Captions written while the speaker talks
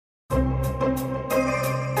Everyone,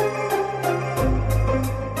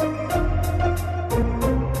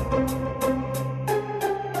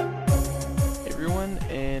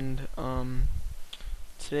 and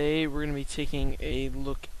today we're gonna be taking a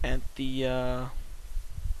look at the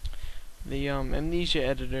Amnesia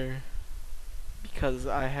editor, because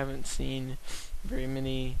I haven't seen very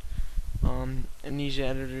many Amnesia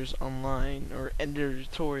editors online, or editor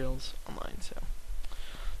tutorials online.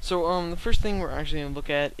 So the first thing we're actually gonna look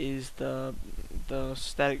at is the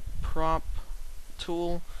static prop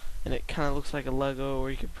tool, and it kind of looks like a Lego, or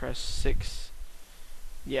you could press 6.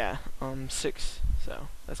 Yeah, 6. So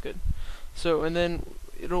that's good. So, and then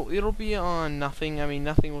it'll be on nothing. I mean,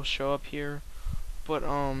 nothing will show up here. But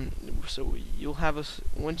so you'll have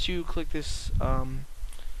once you click this down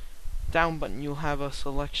button, you'll have a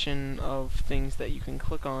selection of things that you can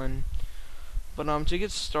click on. But to get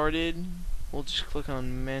started, we'll just click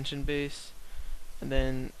on Mansion Base, and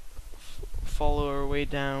then follow our way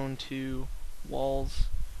down to Walls,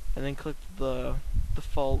 and then click the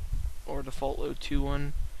default O2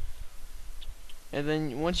 one. And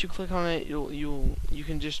then once you click on it, you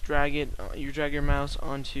can just drag it. You drag your mouse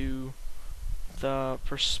onto the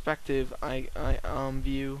perspective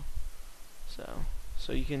view,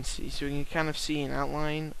 so you can see. So you can kind of see an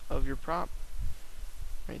outline of your prop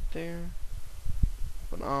right there.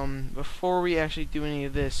 But before we actually do any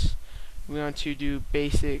of this, we want to do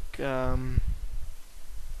basic camera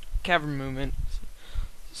movement.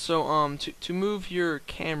 So to move your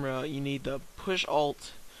camera, you need to push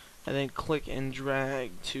Alt and then click and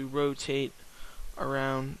drag to rotate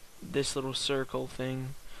around this little circle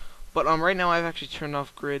thing. But right now I've actually turned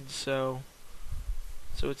off grid, so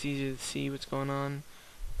it's easy to see what's going on.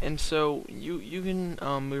 And so you can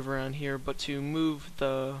move around here, but to move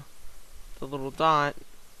the little dot,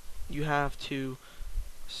 you have to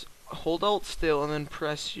hold Alt still and then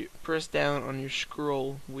press down on your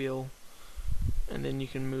scroll wheel, and then you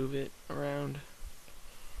can move it around.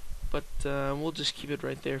 But we'll just keep it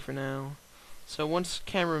right there for now. So once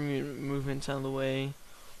camera movement's out of the way,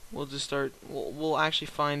 we'll just start. We'll actually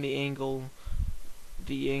find the angle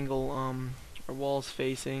our wall's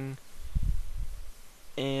facing,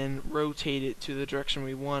 and rotate it to the direction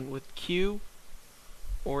we want with Q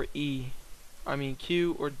or E. I mean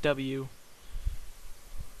Q or W.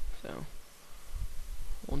 So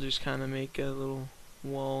we'll just kind of make a little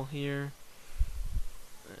wall here,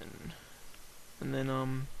 and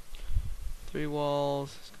then 3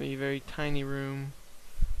 walls. It's gonna be a very tiny room.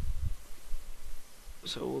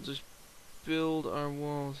 So we'll just build our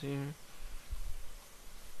walls here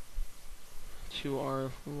to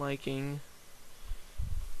our liking.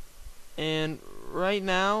 And right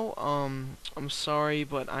now, I'm sorry,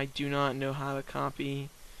 but I do not know how to copy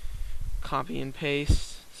and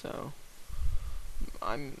paste. So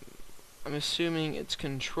I'm assuming it's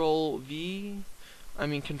Control C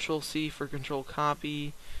for control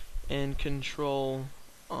copy, and Control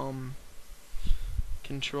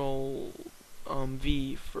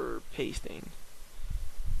V for pasting.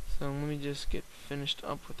 So let me just get finished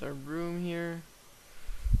up with our room here.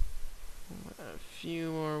 A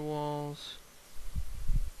few more walls,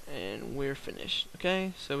 and we're finished.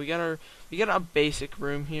 Okay, so we got our basic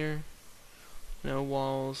room here. No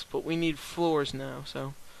walls, but we need floors now.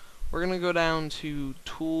 So we're gonna go down to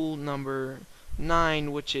tool number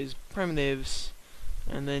 9, which is primitives,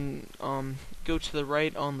 and then go to the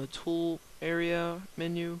right on the tool area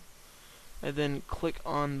menu, and then click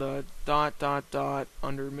on the ...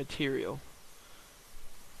 under material.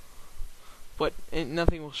 But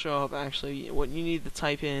nothing will show up actually. What you need to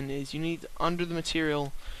type in is, under the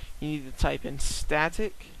material, you need to type in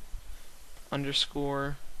static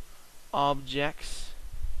 _ objects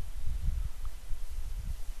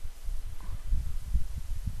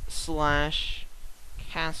 /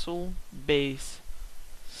 castle base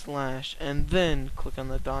 / and then click on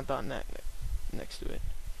the ... next to it.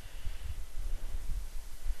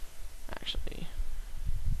 Actually,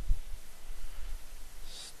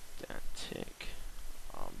 static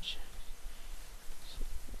object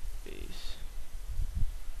base.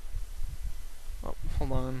 Oh,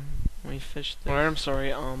 hold on. Let me fish this. Alright, I'm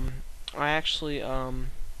sorry. I actually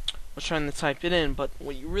was trying to type it in, but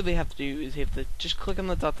what you really have to do is you have to just click on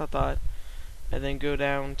the ... and then go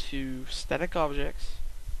down to static objects,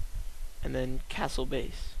 and then castle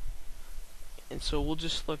base. And so we'll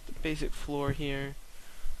just select the basic floor here,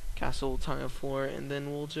 castle tile floor, and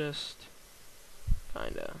then we'll just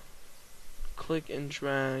kinda click and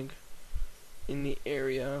drag in the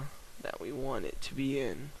area that we want it to be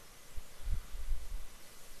in.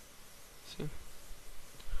 See?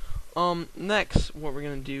 Next, what we're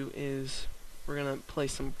gonna do is we're gonna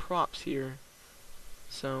place some props here.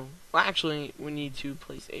 So, well, actually, we need to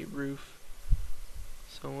place a roof.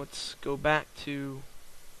 So let's go back to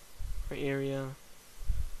our area,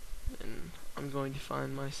 and I'm going to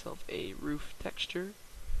find myself a roof texture.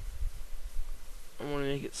 I want to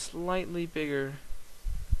make it slightly bigger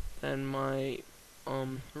than my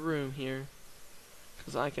room here,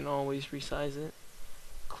 because I can always resize it.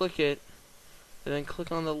 Click it, and then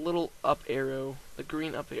click on the little up arrow, the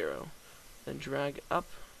green up arrow, then drag up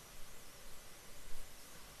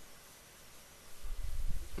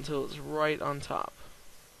until it's right on top.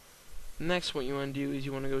 Next, what you want to do is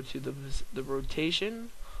you want to go to the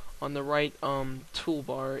rotation on the right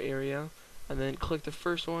toolbar area, and then click the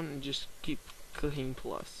first one and just keep clicking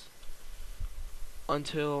plus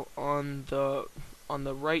until on the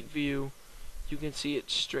right view you can see it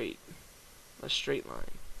straight, a straight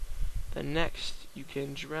line. Then next you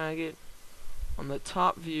can drag it on the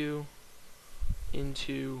top view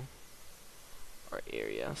into our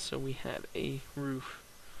area, so we have a roof.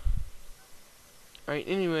 Alright,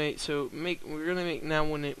 anyway, so we're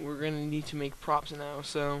gonna need to make props now.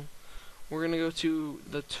 So we're gonna go to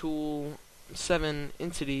the tool 7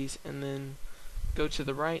 entities, and then go to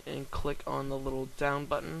the right and click on the little down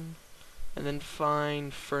button, and then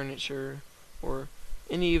find furniture or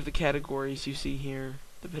any of the categories you see here,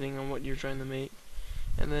 depending on what you're trying to make.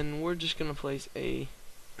 And then we're just gonna place a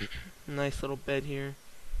nice little bed here.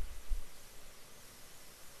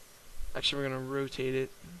 Actually, we're gonna rotate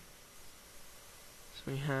it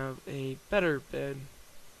so we have a better bed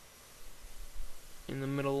in the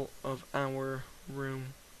middle of our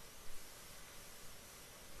room.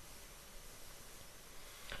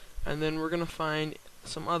 And then we're gonna find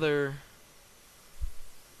some other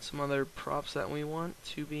props that we want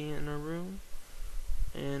to be in our room,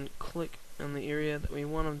 and click on the area that we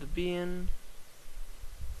want them to be in.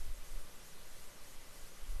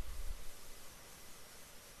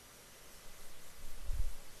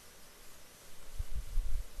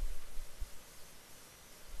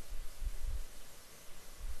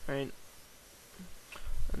 Right,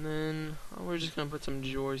 and then we're just gonna put some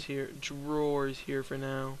drawers here for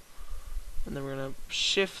now, and then we're gonna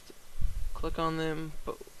shift click on them,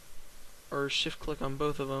 or shift click on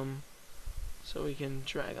both of them, so we can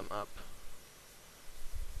drag them up.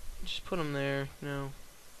 Just put them there,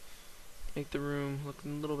 make the room look a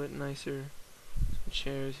little bit nicer. Some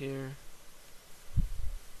chairs here.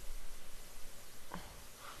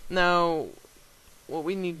 Now, what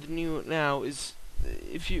we need to do now is,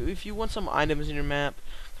 if you want some items in your map,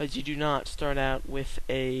 because you do not start out with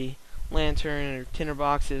a lantern or tinder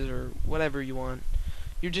boxes or whatever you want,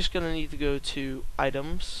 you're just gonna need to go to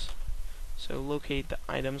items. So locate the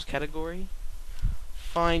items category,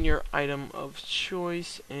 find your item of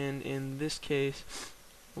choice, and in this case,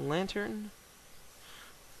 lantern.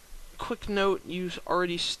 Quick note: you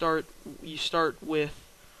start with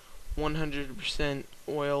 100%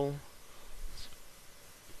 oil.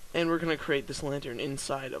 And we're going to create this lantern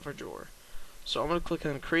inside of our drawer. So I'm going to click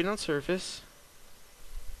on create on surface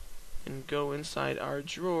and go inside our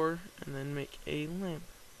drawer and then make a lamp.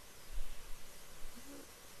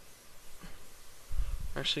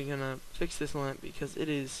 We're actually going to fix this lamp because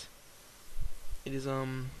it's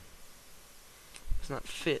not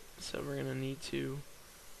fit, so we're going to need to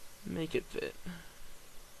make it fit.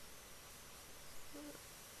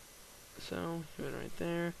 So give it right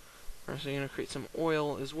there. We're actually going to create some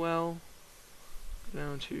oil as well. Go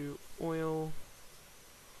down to oil.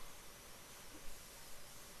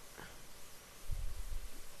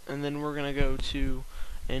 And then we're going to go to,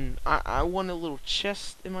 and I want a little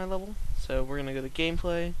chest in my level. So we're going to go to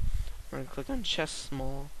gameplay. We're going to click on chest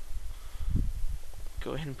small.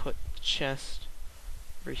 Go ahead and put chest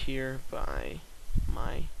over here by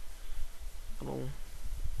my little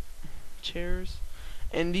chairs.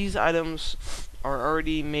 And these items are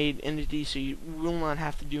already made entities, so you will not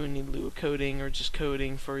have to do any Lua coding or just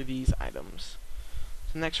coding for these items.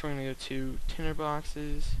 So next we're going to go to tinder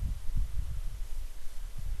boxes.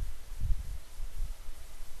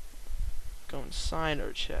 Go inside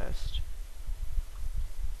our chest.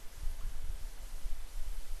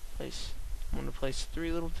 I'm going to place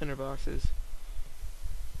 3 little tinder boxes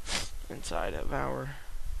inside of our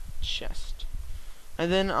chest.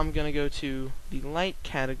 And then I'm going to go to the light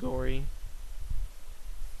category,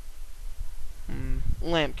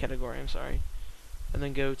 lamp category, I'm sorry, and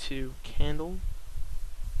then go to candle,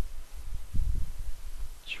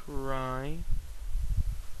 try,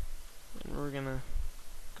 and we're going to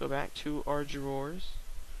go back to our drawers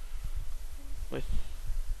with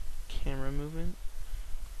camera movement,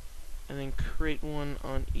 and then create one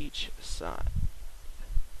on each side.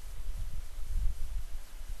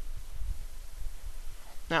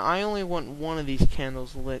 Now I only want one of these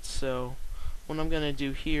candles lit, so what I'm going to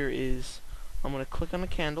do here is I'm going to click on the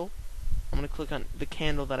candle, I'm going to click on the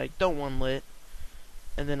candle that I don't want lit,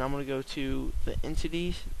 and then I'm going to go to the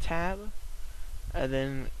Entities tab, and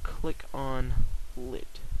then click on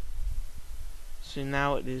Lit. So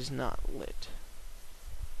now it is not lit.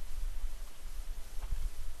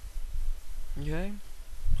 Okay?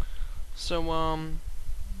 So,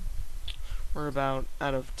 we're about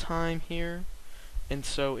out of time here, and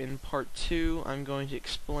so in part 2 I'm going to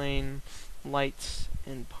explain lights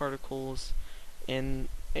and particles and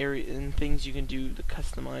area and things you can do to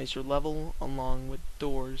customize your level along with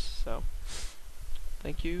doors. So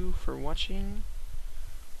thank you for watching,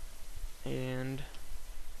 and